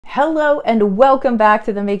Hello and welcome back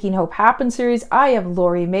to the Making Hope Happen series. I am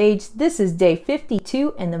Lori Mage. This is day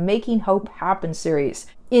 52 in the Making Hope Happen series.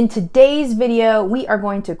 In today's video, we are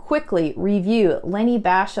going to quickly review Lanny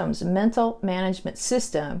Bassham's mental management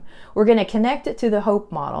system. We're going to connect it to the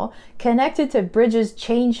Hope model, connect it to Bridges'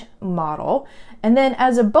 change model, and then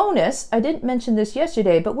as a bonus, I didn't mention this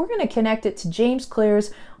yesterday, but we're going to connect it to James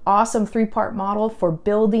Clear's awesome three-part model for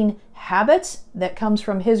building habits that comes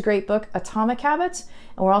from his great book, Atomic Habits.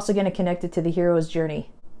 And we're also going to connect it to the hero's journey.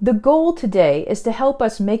 The goal today is to help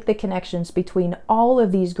us make the connections between all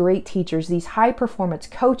of these great teachers, these high performance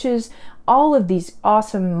coaches, all of these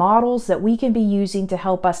awesome models that we can be using to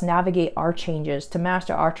help us navigate our changes, to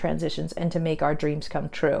master our transitions, and to make our dreams come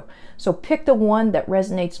true. So pick the one that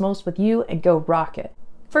resonates most with you and go rock it.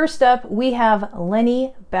 First up, we have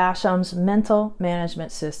Lanny Basham's mental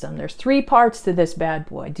management system. There's three parts to this bad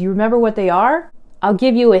boy. Do you remember what they are? I'll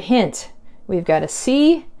give you a hint. We've got a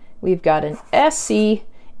C, we've got an SC,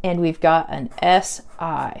 and we've got an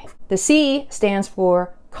SI. The C stands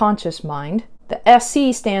for conscious mind, the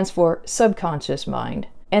SC stands for subconscious mind,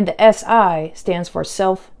 and the SI stands for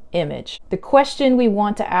self-image. The question we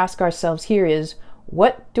want to ask ourselves here is,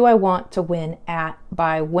 what do I want to win at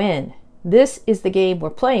by when? This is the game we're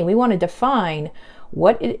playing. We want to define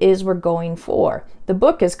what it is we're going for. The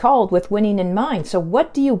book is called With Winning in Mind. So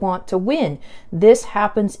what do you want to win? This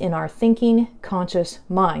happens in our thinking, conscious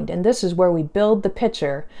mind. And this is where we build the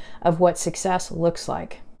picture of what success looks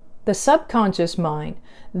like. The subconscious mind,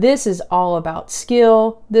 this is all about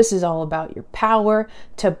skill. This is all about your power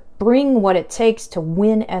to bring what it takes to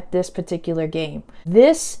win at this particular game.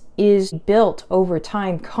 This is built over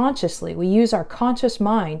time consciously. We use our conscious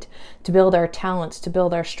mind to build our talents, to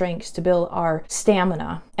build our strengths, to build our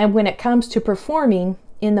stamina. And when it comes to performing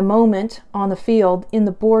in the moment, on the field, in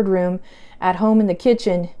the boardroom, at home in the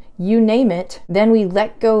kitchen, you name it, then we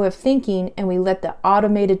let go of thinking and we let the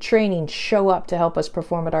automated training show up to help us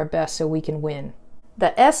perform at our best so we can win.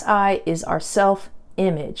 The SI is our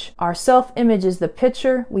self-image. Our self-image is the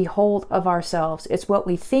picture we hold of ourselves. It's what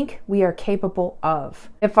we think we are capable of.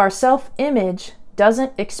 If our self-image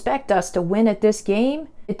doesn't expect us to win at this game,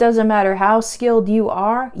 it doesn't matter how skilled you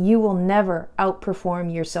are, you will never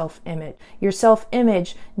outperform your self-image. Your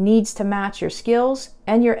self-image needs to match your skills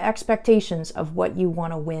and your expectations of what you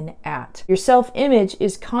want to win at. Your self-image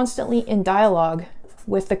is constantly in dialogue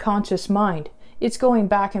with the conscious mind. It's going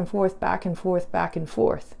back and forth, back and forth, back and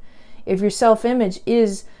forth. If your self-image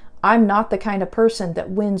is, I'm not the kind of person that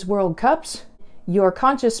wins World Cups, your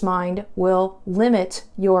conscious mind will limit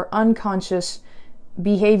your unconscious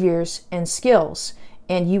behaviors and skills,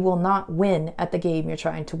 and you will not win at the game you're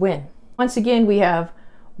trying to win. Once again, we have,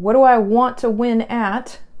 what do I want to win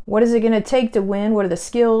at? What is it going to take to win? What are the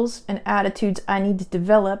skills and attitudes I need to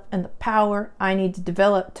develop and the power I need to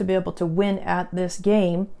develop to be able to win at this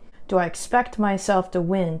game? Do I expect myself to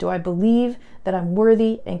win? Do I believe that I'm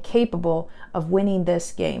worthy and capable of winning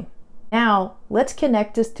this game? Now, let's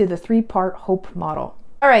connect this to the three-part hope model.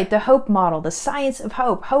 All right, the hope model, the science of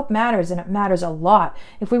hope. Hope matters, and it matters a lot.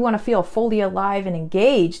 If we want to feel fully alive and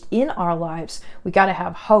engaged in our lives, we got to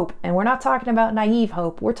have hope. And we're not talking about naive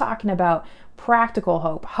hope. We're talking about practical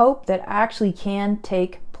hope, hope that actually can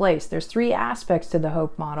take place. There's three aspects to the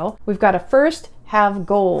hope model. We've got to first have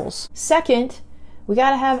goals. Second, we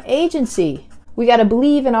got to have agency. We got to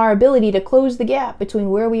believe in our ability to close the gap between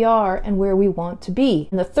where we are and where we want to be.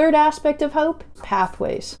 And the third aspect of hope,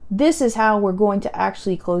 pathways. This is how we're going to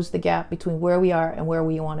actually close the gap between where we are and where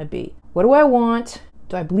we want to be. What do I want?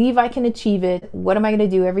 Do I believe I can achieve it? What am I going to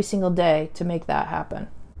do every single day to make that happen?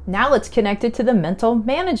 Now let's connect it to the mental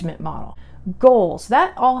management model. Goals,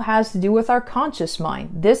 that all has to do with our conscious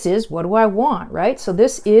mind. This is, what do I want, right? So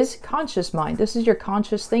this is conscious mind. This is your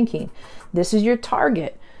conscious thinking. This is your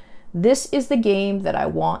target. This is the game that I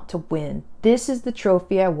want to win. This is the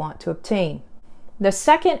trophy I want to obtain. The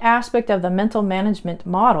second aspect of the mental management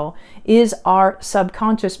model is our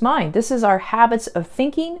subconscious mind. This is our habits of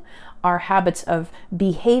thinking, our habits of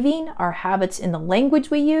behaving, our habits in the language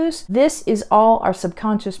we use. This is all our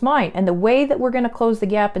subconscious mind. And the way that we're going to close the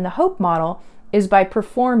gap in the hope model is by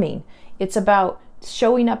performing. It's about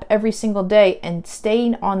showing up every single day and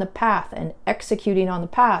staying on the path and executing on the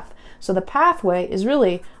path. So the pathway is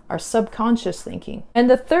really our subconscious thinking. And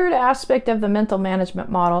the third aspect of the mental management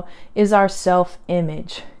model is our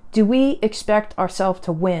self-image. Do we expect ourselves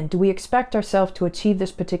to win? Do we expect ourselves to achieve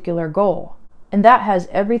this particular goal? And that has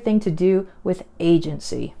everything to do with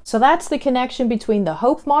agency. So that's the connection between the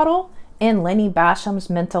hope model and Lanny Bassham's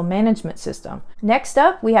mental management system. Next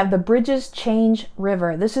up, we have the Bridges Change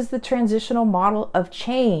River. This is the transitional model of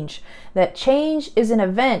change. That change is an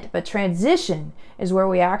event, but transition is where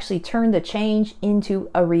we actually turn the change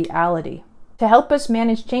into a reality. To help us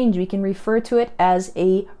manage change, we can refer to it as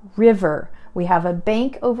a river. We have a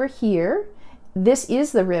bank over here. This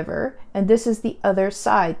is the river, and this is the other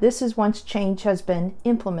side. This is once change has been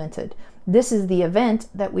implemented. This is the event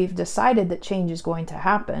that we've decided that change is going to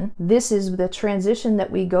happen. This is the transition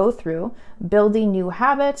that we go through, building new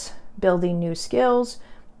habits, building new skills,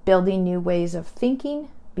 building new ways of thinking,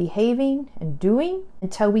 behaving, and doing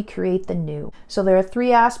until we create the new. So there are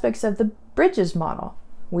three aspects of the Bridges model.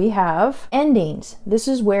 We have endings. This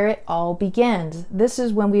is where it all begins. This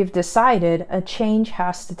is when we've decided a change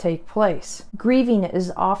has to take place. Grieving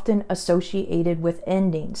is often associated with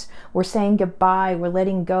endings. We're saying goodbye, we're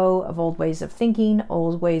letting go of old ways of thinking,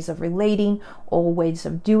 old ways of relating, old ways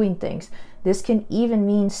of doing things. This can even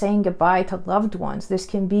mean saying goodbye to loved ones. This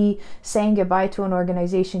can be saying goodbye to an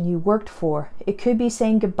organization you worked for. It could be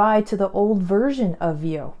saying goodbye to the old version of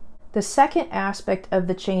you. The second aspect of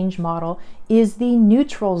the change model is the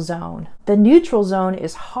neutral zone. The neutral zone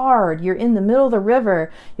is hard. You're in the middle of the river.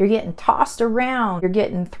 You're getting tossed around. You're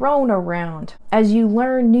getting thrown around. As you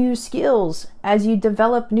learn new skills, as you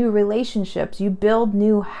develop new relationships, you build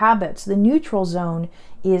new habits. The neutral zone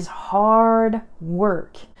is hard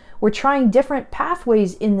work. We're trying different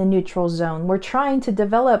pathways in the neutral zone. We're trying to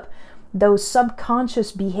develop those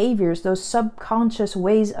subconscious behaviors, those subconscious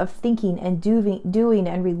ways of thinking and doing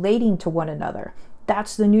and relating to one another.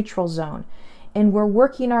 That's the neutral zone. And we're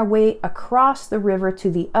working our way across the river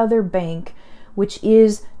to the other bank, which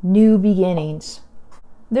is new beginnings.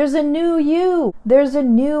 There's a new you. There's a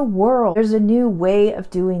new world. There's a new way of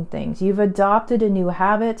doing things. You've adopted a new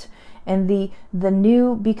habit, and the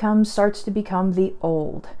new starts to become the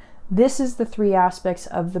old. This is the three aspects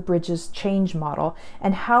of the Bridges change model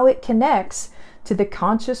and how it connects to the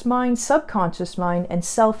conscious mind, subconscious mind, and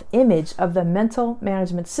self-image of the mental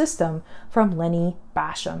management system from Lanny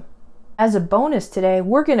Bassham. As a bonus today,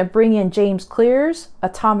 we're going to bring in James Clear's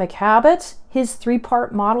Atomic Habits, his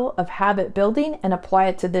three-part model of habit building, and apply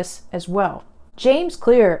it to this as well. James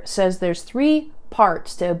Clear says there's three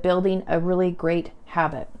parts to building a really great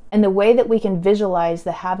habit. And the way that we can visualize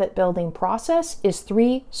the habit building process is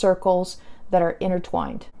three circles that are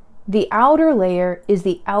intertwined. The outer layer is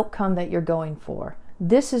the outcome that you're going for.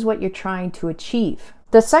 This is what you're trying to achieve.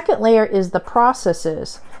 The second layer is the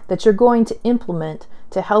processes that you're going to implement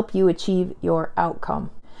to help you achieve your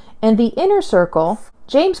outcome. And the inner circle,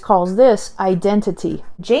 James calls this identity.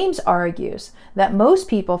 James argues that most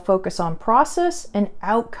people focus on process and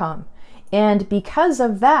outcome. And because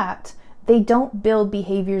of that, they don't build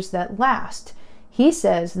behaviors that last. He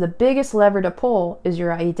says the biggest lever to pull is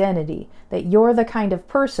your identity, that you're the kind of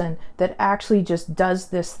person that actually just does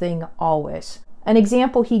this thing always. An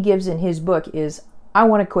example he gives in his book is, I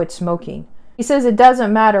want to quit smoking. He says it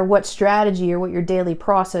doesn't matter what strategy or what your daily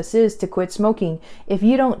process is to quit smoking. If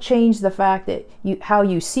you don't change the fact that how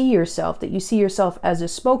you see yourself, that you see yourself as a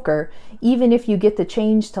smoker, even if you get the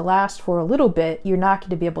change to last for a little bit, you're not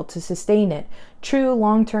going to be able to sustain it. True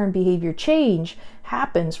long-term behavior change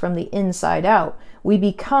happens from the inside out. We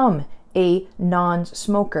become a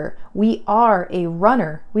non-smoker. We are a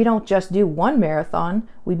runner. We don't just do one marathon,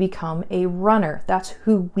 we become a runner. That's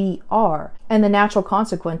who we are. And the natural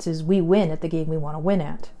consequence is we win at the game we want to win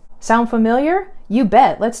at. Sound familiar? You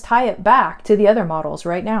bet. Let's tie it back to the other models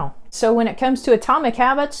right now. So when it comes to Atomic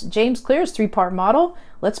Habits, James Clear's three-part model,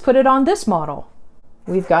 let's put it on this model.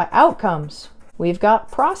 We've got outcomes. We've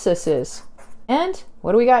got processes. And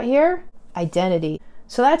what do we got here? Identity.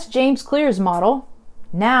 So that's James Clear's model.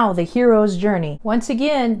 Now the hero's journey. Once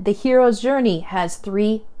again, the hero's journey has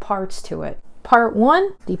three parts to it. Part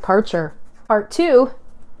 1, departure. Part 2,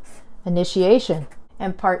 initiation.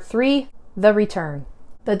 And part 3, the return.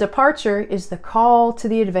 The departure is the call to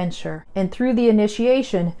the adventure. And through the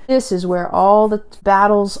initiation, this is where all the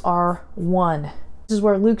battles are won. This is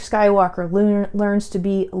where Luke Skywalker learns to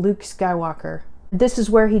be Luke Skywalker. This is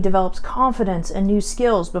where he develops confidence and new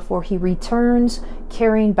skills before he returns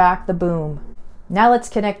carrying back the boom. Now let's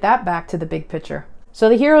connect that back to the big picture. So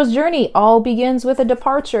the hero's journey all begins with a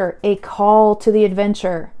departure, a call to the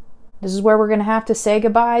adventure. This is where we're going to have to say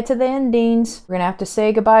goodbye to the endings. We're going to have to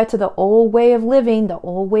say goodbye to the old way of living, the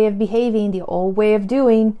old way of behaving, the old way of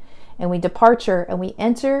doing. And we departure and we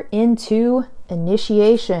enter into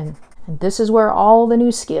initiation. And this is where all the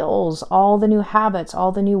new skills, all the new habits,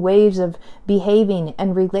 all the new ways of behaving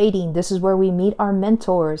and relating, this is where we meet our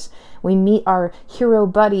mentors. We meet our hero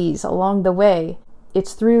buddies along the way.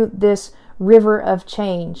 It's through this river of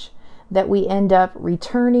change that we end up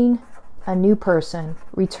returning a new person,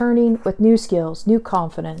 returning with new skills, new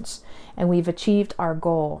confidence, and we've achieved our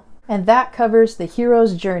goal. And that covers the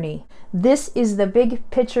hero's journey. This is the big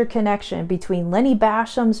picture connection between Lanny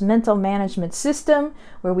Bassham's mental management system,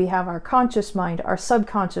 where we have our conscious mind, our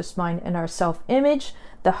subconscious mind, and our self-image,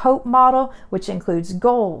 the HOPE model, which includes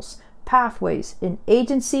goals, pathways, and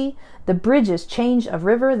agency. The bridges change a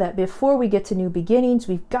river that before we get to new beginnings,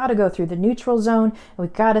 we've got to go through the neutral zone, and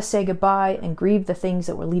we've got to say goodbye and grieve the things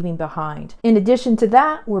that we're leaving behind. In addition to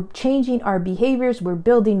that, we're changing our behaviors, we're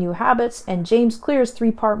building new habits, and James Clear's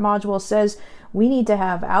 3-part module says we need to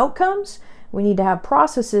have outcomes, we need to have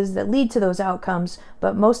processes that lead to those outcomes,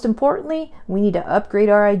 but most importantly, we need to upgrade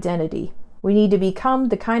our identity. We need to become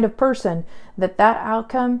the kind of person that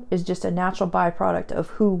outcome is just a natural byproduct of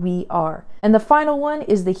who we are. And the final one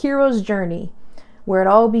is the hero's journey, where it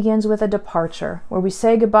all begins with a departure, where we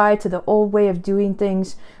say goodbye to the old way of doing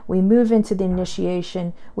things, we move into the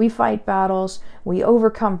initiation, we fight battles, we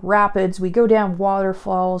overcome rapids, we go down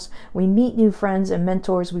waterfalls, we meet new friends and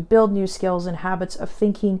mentors, we build new skills and habits of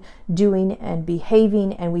thinking, doing, and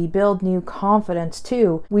behaving, and we build new confidence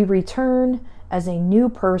too. We return as a new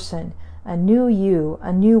person. A new you,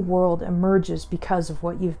 a new world emerges because of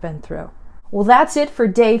what you've been through. Well, that's it for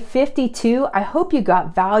day 52. I hope you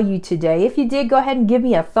got value today. If you did, go ahead and give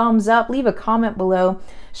me a thumbs up, leave a comment below,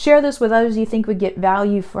 share this with others you think would get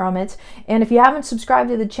value from it. And if you haven't subscribed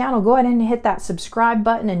to the channel, go ahead and hit that subscribe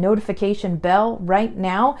button and notification bell right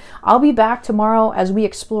now. I'll be back tomorrow as we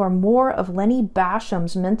explore more of Lanny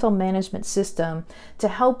Basham's mental management system to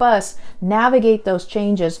help us navigate those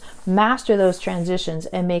changes, master those transitions,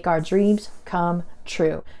 and make our dreams come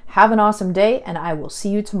true. Have an awesome day, and I will see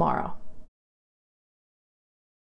you tomorrow.